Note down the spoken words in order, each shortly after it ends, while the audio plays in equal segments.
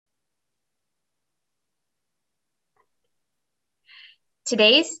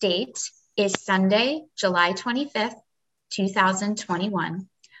Today's date is Sunday, July 25th, 2021.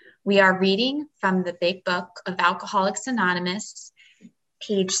 We are reading from the Big Book of Alcoholics Anonymous,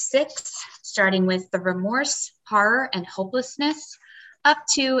 page 6, starting with the remorse, horror, and hopelessness, up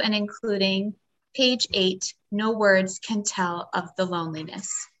to and including page 8, no words can tell of the loneliness,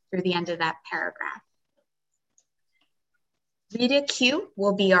 through the end of that paragraph. Rita Q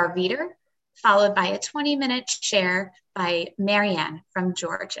will be our reader, followed by a 20-minute share by Marianne from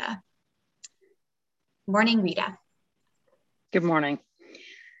Georgia. Morning, Rita. Good morning.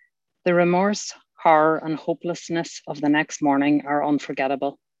 The remorse, horror, and hopelessness of the next morning are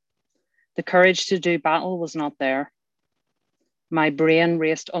unforgettable. The courage to do battle was not there. My brain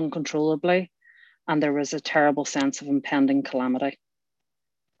raced uncontrollably, and there was a terrible sense of impending calamity.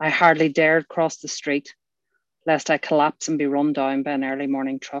 I hardly dared cross the street, lest I collapse and be run down by an early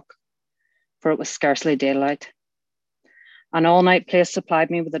morning truck, for it was scarcely daylight. An all-night place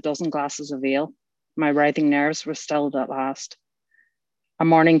supplied me with a dozen glasses of ale. My writhing nerves were stilled at last. A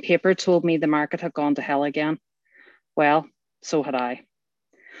morning paper told me the market had gone to hell again. Well, so had I.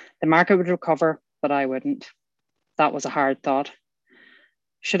 The market would recover, but I wouldn't. That was a hard thought.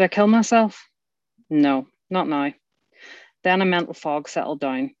 Should I kill myself? No, not now. Then a mental fog settled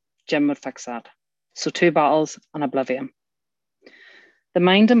down. Jim would fix that. So 2 bottles and oblivion. The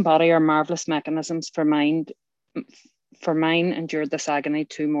mind and body are marvellous mechanisms for mine endured this agony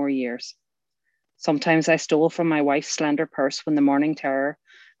 2 more years. Sometimes I stole from my wife's slender purse when the morning terror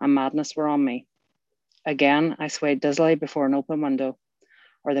and madness were on me. Again, I swayed dizzily before an open window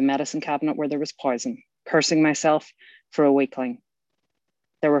or the medicine cabinet where there was poison, cursing myself for a weakling.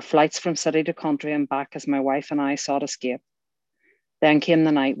 There were flights from city to country and back as my wife and I sought escape. Then came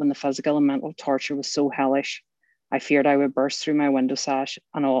the night when the physical and mental torture was so hellish, I feared I would burst through my window sash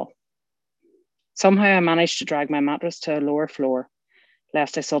and all. Somehow I managed to drag my mattress to a lower floor,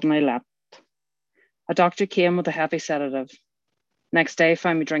 lest I suddenly leapt. A doctor came with a heavy sedative. Next day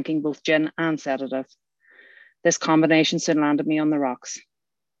found me drinking both gin and sedative. This combination soon landed me on the rocks.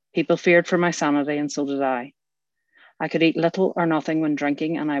 People feared for my sanity, and so did I. I could eat little or nothing when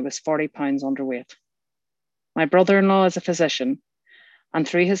drinking, and I was 40 pounds underweight. My brother-in-law is a physician, and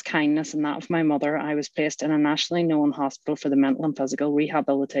through his kindness and that of my mother, I was placed in a nationally known hospital for the mental and physical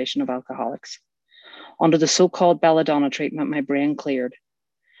rehabilitation of alcoholics. Under the so-called belladonna treatment, my brain cleared.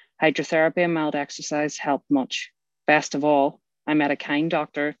 Hydrotherapy and mild exercise helped much. Best of all, I met a kind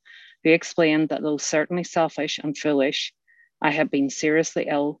doctor who explained that though certainly selfish and foolish, I had been seriously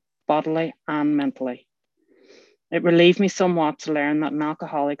ill, bodily and mentally. It relieved me somewhat to learn that in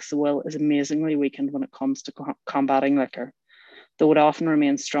alcoholics, the will is amazingly weakened when it comes to combating liquor, though it often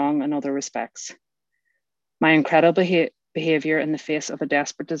remains strong in other respects. My incredible behaviour in the face of a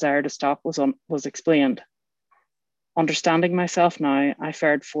desperate desire to stop was explained. Understanding myself now, I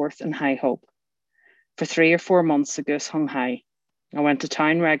fared forth in high hope. For 3 or 4 months, the goose hung high. I went to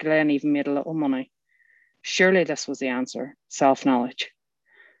town regularly and even made a little money. Surely this was the answer, self-knowledge.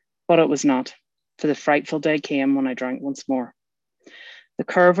 But it was not, for the frightful day came when I drank once more. The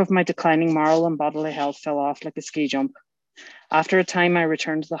curve of my declining moral and bodily health fell off like a ski jump. After a time, I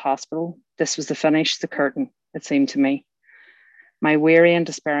returned to the hospital. This was the finish, the curtain, it seemed to me. My weary and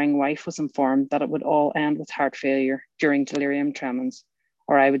despairing wife was informed that it would all end with heart failure during delirium tremens,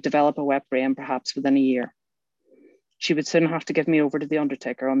 or I would develop a wet brain perhaps within a year. She would soon have to give me over to the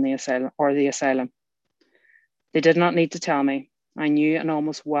undertaker on the asylum. They did not need to tell me. I knew and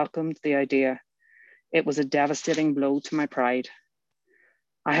almost welcomed the idea. It was a devastating blow to my pride.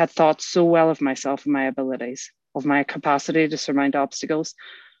 I had thought so well of myself and my abilities, of my capacity to surmount obstacles,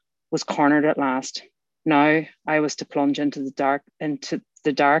 was cornered at last. Now I was to plunge into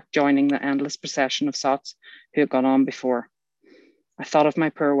the dark, joining the endless procession of sots who had gone on before. I thought of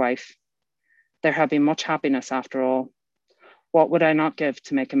my poor wife. There had been much happiness after all. What would I not give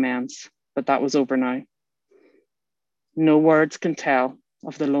to make amends? But that was over now. No words can tell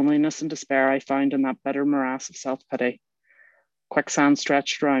of the loneliness and despair I found in that bitter morass of self-pity. Quicksand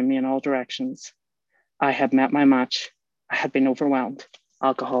stretched around me in all directions. I had met my match. I had been overwhelmed.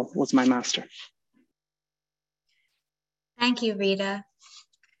 Alcohol was my master. Thank you, Rita.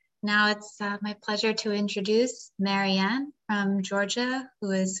 Now it's my pleasure to introduce Marianne from Georgia,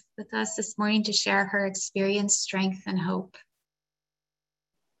 who is with us this morning to share her experience, strength, and hope.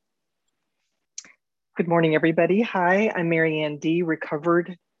 Good morning, everybody. Hi, I'm Marianne D.,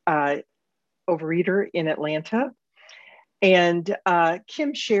 recovered overeater in Atlanta. And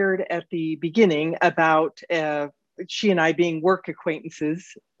Kim shared at the beginning about she and I being work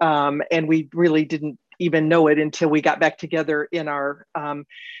acquaintances, and we really didn't even know it until we got back together in our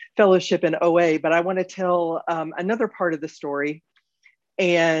fellowship in OA. But I want to tell another part of the story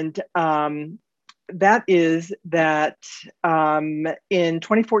And that is that in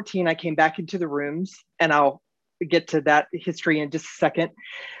 2014, I came back into the rooms, and I'll get to that history in just a second.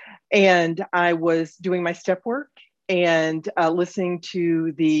 And I was doing my step work and listening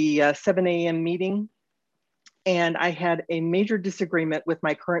to the 7 a.m. meeting. And I had a major disagreement with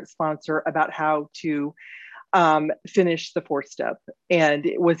my current sponsor about how to finish the 4th step. And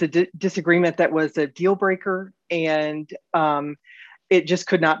it was a disagreement that was a deal breaker, and it just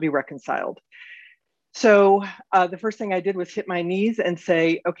could not be reconciled. So the first thing I did was hit my knees and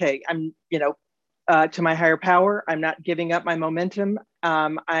say, okay, I'm, to my higher power, I'm not giving up my momentum.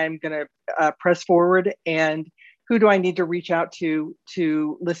 I'm going to press forward. And who do I need to reach out to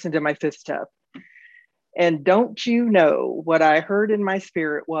listen to my 5th step? And don't you know what I heard in my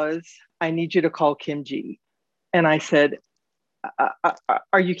spirit was, I need you to call Kim G. And I said,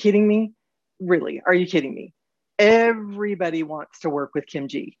 are you kidding me? Really? Are you kidding me? Everybody wants to work with Kim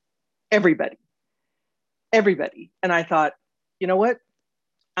G. Everybody. And I thought, you know what?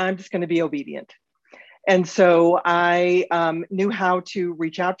 I'm just going to be obedient. And so I knew how to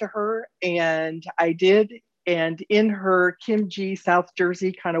reach out to her, and I did. And in her Kim G South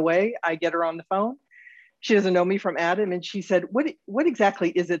Jersey kind of way, I get her on the phone. She doesn't know me from Adam. And she said, what exactly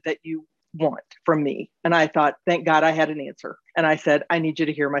is it that you want from me? And I thought, thank God I had an answer. And I said, I need you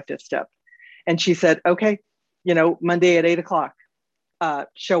to hear my 5th step. And she said, okay, Monday at 8 o'clock,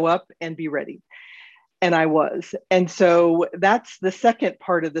 show up and be ready. And I was. And so that's the second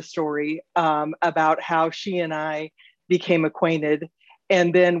part of the story about how she and I became acquainted.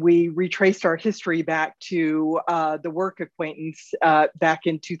 And then we retraced our history back to the work acquaintance back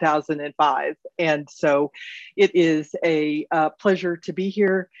in 2005. And so it is a pleasure to be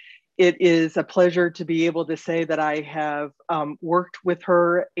here. It is a pleasure to be able to say that I have worked with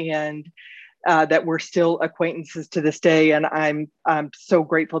her, and that we're still acquaintances to this day. And I'm so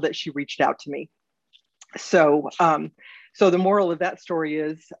grateful that she reached out to me. So the moral of that story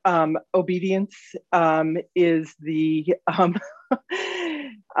is obedience is the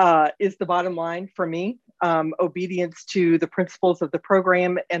bottom line for me. Obedience to the principles of the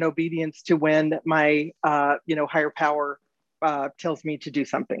program, and obedience to when my higher power tells me to do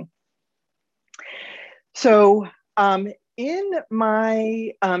something. So in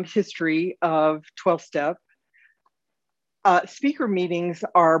my history of 12-step, speaker meetings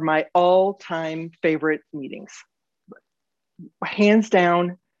are my all-time favorite meetings. Hands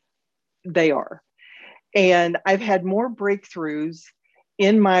down, they are. And I've had more breakthroughs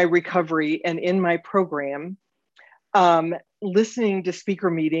in my recovery and in my program listening to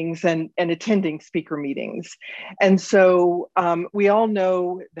speaker meetings and attending speaker meetings. And so we all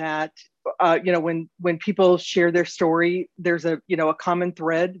know that when people share their story, there's a common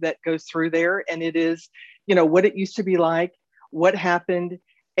thread that goes through there, and it is what it used to be like, what happened,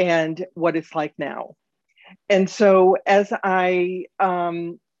 and what it's like now. And so as I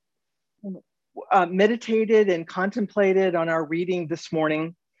meditated and contemplated on our reading this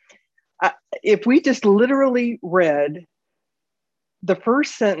morning, if we just literally read the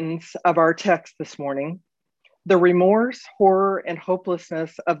first sentence of our text this morning, the remorse, horror, and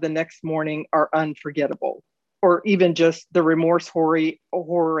hopelessness of the next morning are unforgettable, or even just the remorse,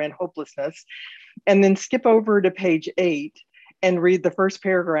 horror, and hopelessness, and then skip over to page 8 and read the first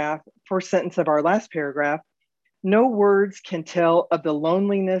sentence of our last paragraph. No words can tell of the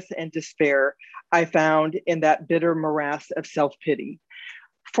loneliness and despair I found in that bitter morass of self-pity.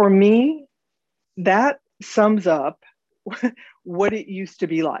 For me, that sums up what it used to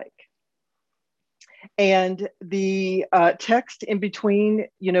be like. And the text in between,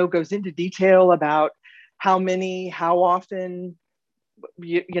 goes into detail about how many, how often,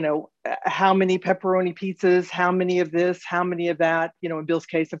 how many pepperoni pizzas, how many of this, how many of that. In Bill's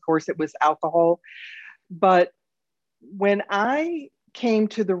case, of course, it was alcohol. But when I came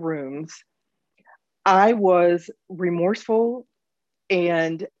to the rooms, I was remorseful,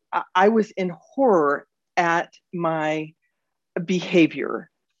 and I was in horror at my behavior,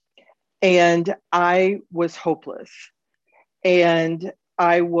 and I was hopeless, and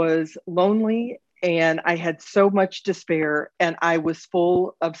I was lonely, and I had so much despair, and I was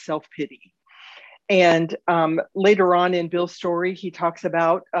full of self-pity. And later on in Bill's story, he talks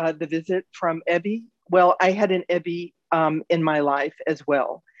about the visit from Ebby. Well, I had an Ebby in my life as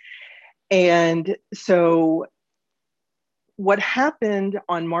well. And so what happened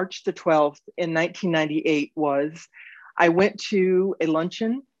on March the 12th in 1998 was I went to a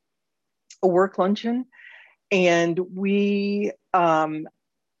luncheon, a work luncheon, and it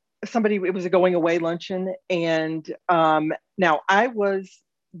was a going away luncheon. And now I was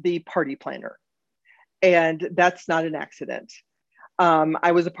the party planner, and that's not an accident.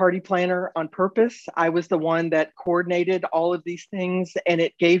 I was a party planner on purpose. I was the one that coordinated all of these things, and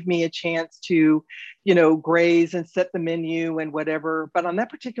it gave me a chance to, graze and set the menu and whatever. But on that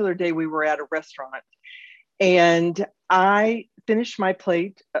particular day, we were at a restaurant, and I finished my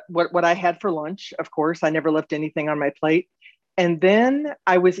plate, what I had for lunch. Of course, I never left anything on my plate. And then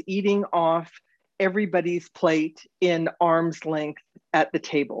I was eating off everybody's plate in arm's length at the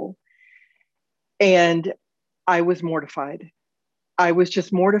table. And I was mortified. I was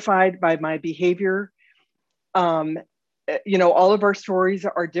just mortified by my behavior. All of our stories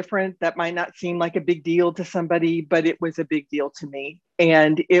are different. That might not seem like a big deal to somebody, but it was a big deal to me.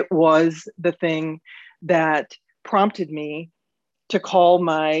 And it was the thing that prompted me to call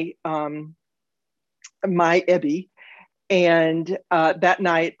my Ebby. And that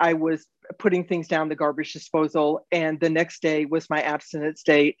night I was putting things down the garbage disposal. And the next day was my abstinence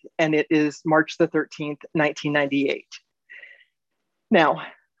date. And it is March the 13th, 1998. Now,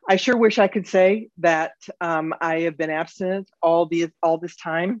 I sure wish I could say that I have been abstinent all this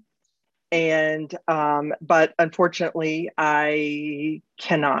time, but unfortunately, I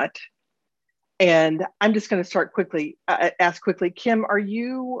cannot. And I'm just going to start quickly. Ask quickly, Kim, are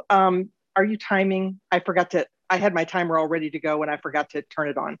you timing? I had my timer all ready to go, and I forgot to turn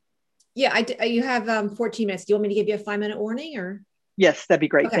it on. Yeah, you have 14 minutes. Do you want me to give you a 5-minute warning, or? Yes, that'd be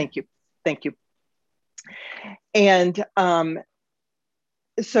great. Okay. Thank you. And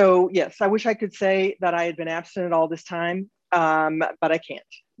so yes, I wish I could say that I had been abstinent all this time, but I can't.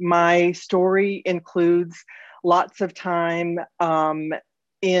 My story includes lots of time but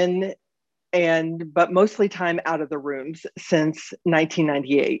mostly time out of the rooms since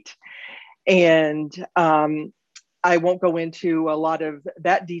 1998. And I won't go into a lot of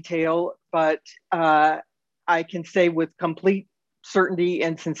that detail, but I can say with complete certainty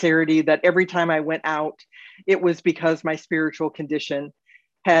and sincerity that every time I went out, it was because my spiritual condition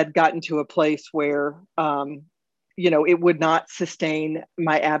had gotten to a place where, it would not sustain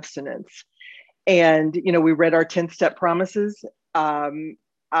my abstinence. And, we read our 10-step promises.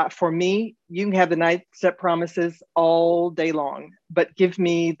 For me, you can have the 9-step promises all day long, but give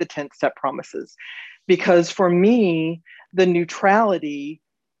me the 10-step promises. Because for me, the neutrality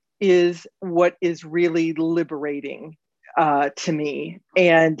is what is really liberating to me.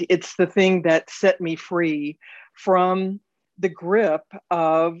 And it's the thing that set me free from the grip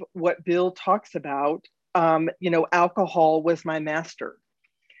of what Bill talks about. Alcohol was my master,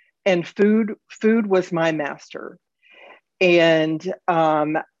 and food was my master. And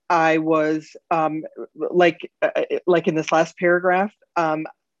I was like in this last paragraph,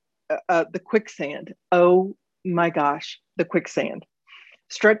 the quicksand. Oh my gosh, the quicksand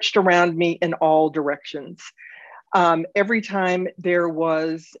stretched around me in all directions. Every time there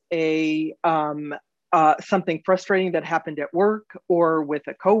was something frustrating that happened at work or with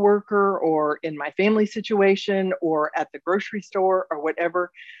a coworker or in my family situation or at the grocery store or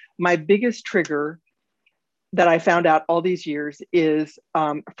whatever, my biggest trigger that I found out all these years is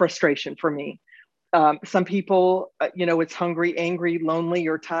frustration for me. Some people, it's hungry, angry, lonely,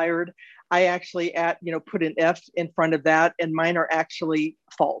 or tired. I actually put an F in front of that, and mine are actually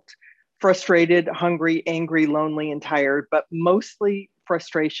fault. Frustrated, hungry, angry, lonely, and tired. But mostly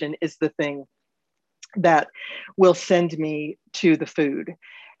frustration is the thing that will send me to the food.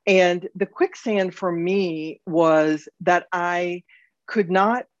 And the quicksand for me was that I could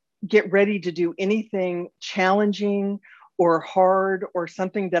not get ready to do anything challenging or hard or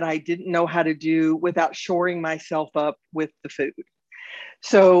something that I didn't know how to do without shoring myself up with the food.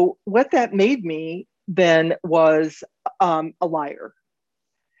 So what that made me then was a liar.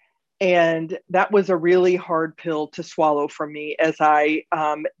 And that was a really hard pill to swallow for me as I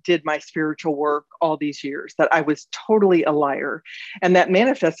did my spiritual work all these years, that I was totally a liar. And that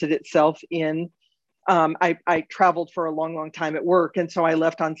manifested itself in, I traveled for a long, long time at work. And so I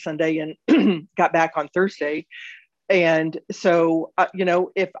left on Sunday and got back on Thursday. And so,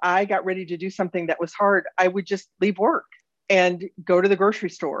 if I got ready to do something that was hard, I would just leave work and go to the grocery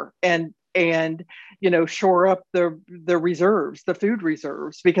store and shore up the reserves, the food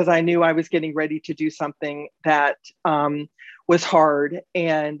reserves, because I knew I was getting ready to do something that was hard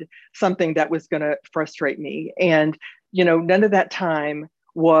and something that was going to frustrate me. And, none of that time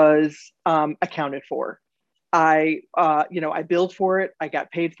was accounted for. I billed for it, I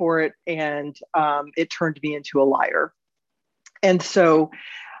got paid for it, and it turned me into a liar. And so,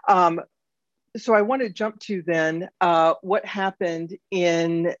 I want to jump to then what happened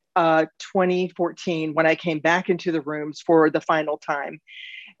in 2014 when I came back into the rooms for the final time.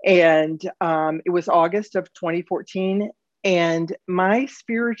 And it was August of 2014, and my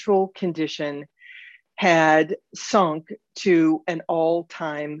spiritual condition had sunk to an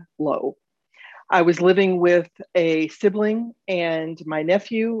all-time low. I was living with a sibling and my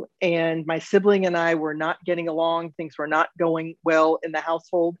nephew, and my sibling and I were not getting along. Things were not going well in the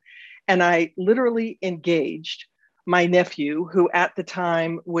household. And I literally engaged my nephew, who at the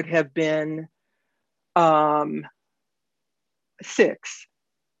time would have been 6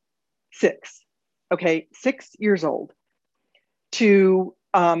 years old, to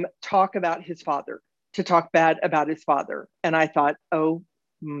talk about his father, to talk bad about his father. And I thought, oh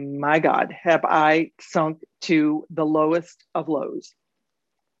my God, have I sunk to the lowest of lows?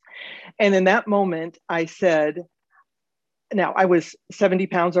 And in that moment, I said, now I was 70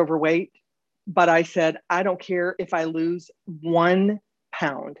 pounds overweight, but I said, I don't care if I lose 1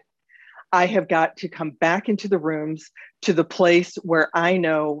 pound. I have got to come back into the rooms, to the place where I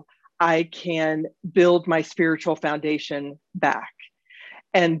know I can build my spiritual foundation back.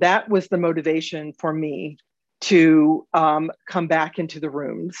 And that was the motivation for me to come back into the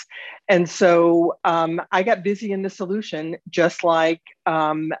rooms. And so I got busy in the solution, just like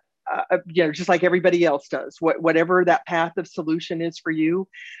just like everybody else does. Whatever that path of solution is for you.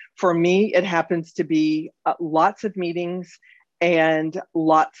 For me, it happens to be lots of meetings and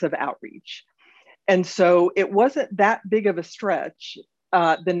lots of outreach. And so it wasn't that big of a stretch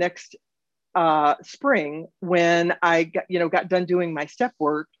the next spring when I got done doing my step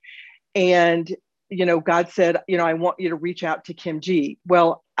work, and God said, I want you to reach out to Kim G.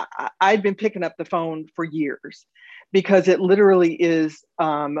 Well, I'd been picking up the phone for years, because it literally is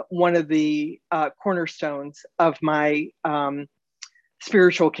one of the cornerstones of my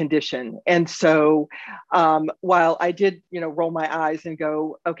spiritual condition. And so while I did, roll my eyes and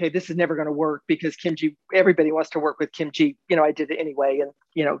go, okay, this is never going to work, because Kim G, everybody wants to work with Kim G, I did it anyway. And,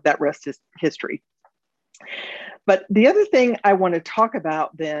 that rest is history. But the other thing I want to talk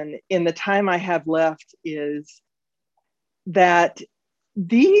about then in the time I have left is that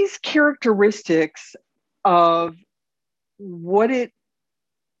these characteristics of what it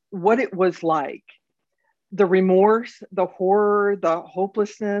was like, the remorse, the horror, the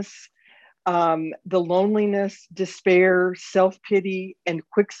hopelessness, the loneliness, despair, self-pity, and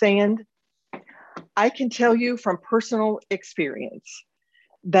quicksand, I can tell you from personal experience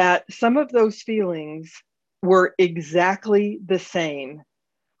that some of those feelings were exactly the same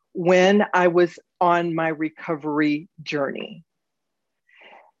when I was on my recovery journey.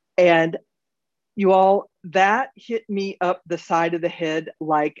 And you all, that hit me up the side of the head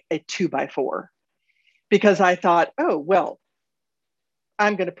like a 2x4, because I thought, oh, well,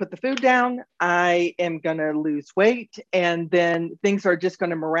 I'm going to put the food down, I am going to lose weight, and then things are just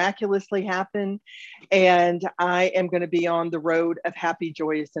going to miraculously happen, and I am going to be on the road of happy,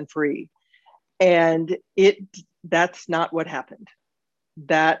 joyous, and free. And that's not what happened.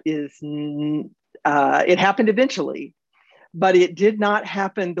 That is, it happened eventually, but it did not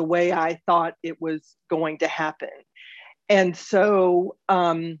happen the way I thought it was going to happen. And so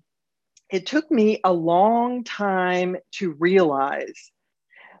it took me a long time to realize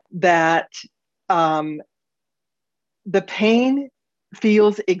that the pain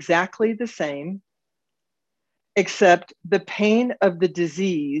feels exactly the same, except the pain of the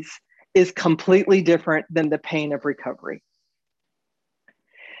disease is completely different than the pain of recovery.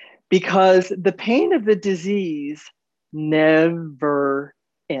 Because the pain of the disease never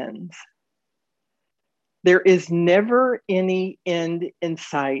ends. There is never any end in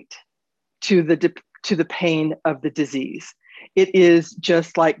sight to the pain of the disease. It is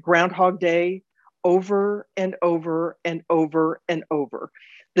just like Groundhog Day, over and over and over and over.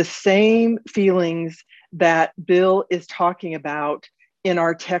 The same feelings that Bill is talking about in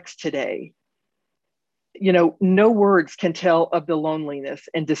our text today. No words can tell of the loneliness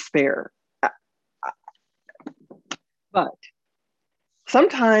and despair. But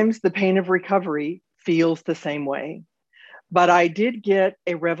sometimes the pain of recovery feels the same way. But I did get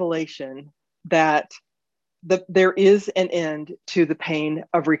a revelation that there is an end to the pain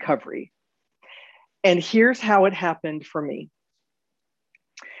of recovery. And here's how it happened for me.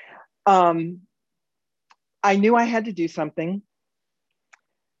 I knew I had to do something.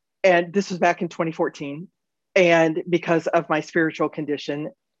 And this was back in 2014. And because of my spiritual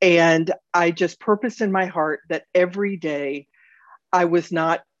condition. And I just purposed in my heart that every day I was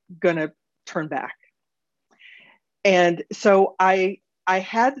not going to turn back. And so I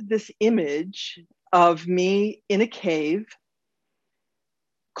had this image of me in a cave,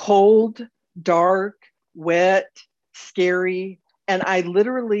 cold, dark, wet, scary, and I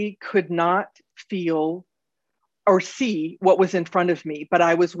literally could not feel or see what was in front of me, but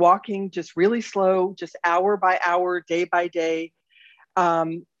I was walking just really slow, just hour by hour, day by day,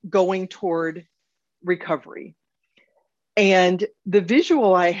 going toward recovery. And the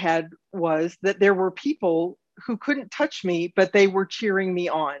visual I had was that there were people who couldn't touch me, but they were cheering me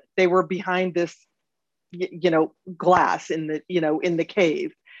on. They were behind this, glass in the, in the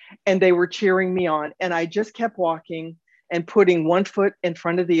cave, and they were cheering me on. And I just kept walking and putting one foot in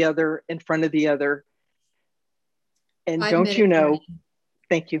front of the other, in front of the other. And don't you know,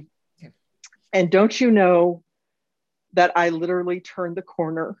 thank you. Okay. And don't you know that I literally turned the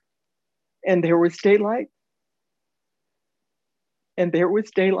corner and there was daylight? And there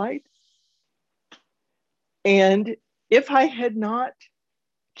was daylight. And if I had not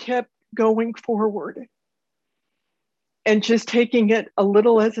kept going forward and just taking it a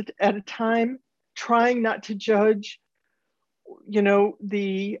little at a time, trying not to judge,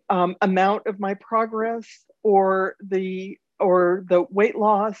 the amount of my progress or the weight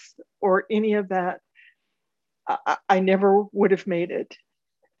loss or any of that, I never would have made it.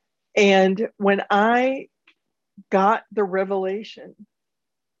 And when I got the revelation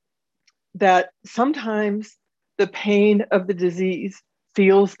that sometimes the pain of the disease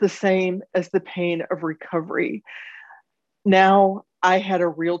feels the same as the pain of recovery, now I had a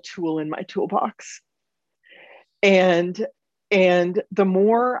real tool in my toolbox. And the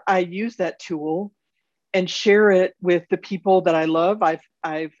more I use that tool and share it with the people that I love,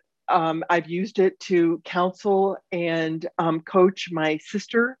 I've used it to counsel and coach my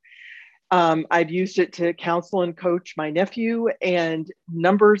sister. I've used it to counsel and coach my nephew and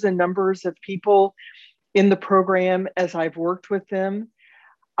numbers of people in the program as I've worked with them.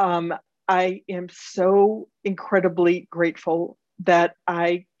 I am so incredibly grateful that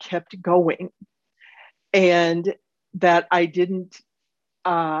I kept going and that I didn't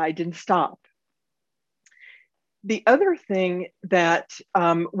stop. The other thing that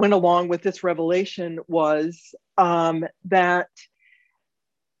went along with this revelation was that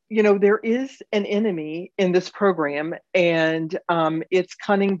there is an enemy in this program, and it's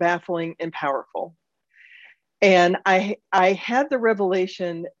cunning, baffling, and powerful. And I had the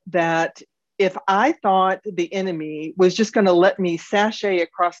revelation that if I thought the enemy was just going to let me sashay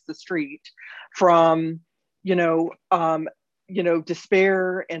across the street from,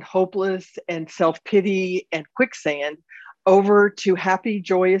 despair and hopeless and self-pity and quicksand over to happy,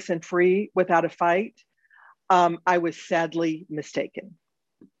 joyous, and free without a fight, I was sadly mistaken.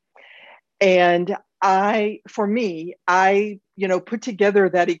 And I put together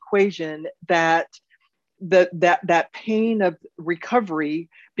that equation that that pain of recovery,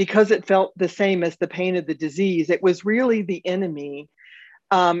 because it felt the same as the pain of the disease, it was really the enemy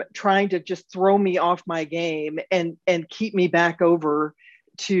trying to just throw me off my game and keep me back over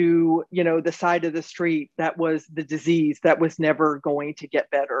to, the side of the street that was the disease that was never going to get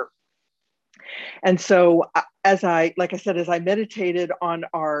better. And so as I meditated on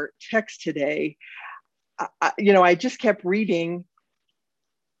our text today, I just kept reading.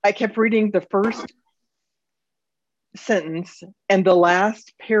 I kept reading the first sentence and the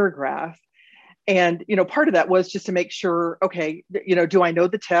last paragraph. And, part of that was just to make sure, okay, do I know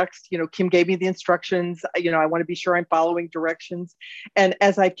the text? Kim gave me the instructions. I want to be sure I'm following directions. And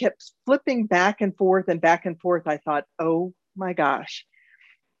as I kept flipping back and forth, I thought, oh my gosh,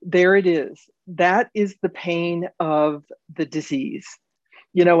 there it is. That is the pain of the disease,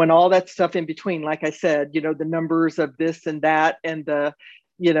 and all that stuff in between. Like I said, the numbers of this and that, and that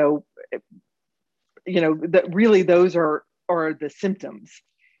really those are the symptoms.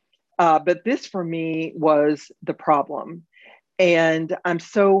 But this for me was the problem. And I'm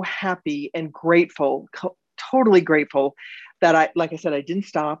so happy and grateful, totally grateful that I didn't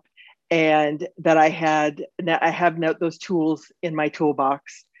stop, and that I have now those tools in my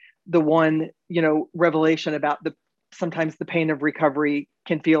toolbox. The one, revelation about sometimes the pain of recovery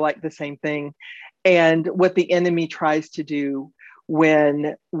can feel like the same thing. And what the enemy tries to do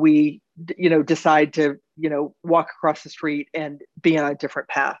when we, decide to, walk across the street and be on a different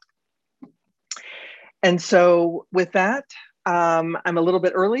path. And so with that, I'm a little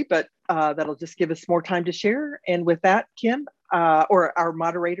bit early, but that'll just give us more time to share. And with that, Kim, or our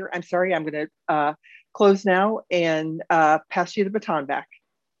moderator, I'm sorry, I'm going to close now and pass you the baton back.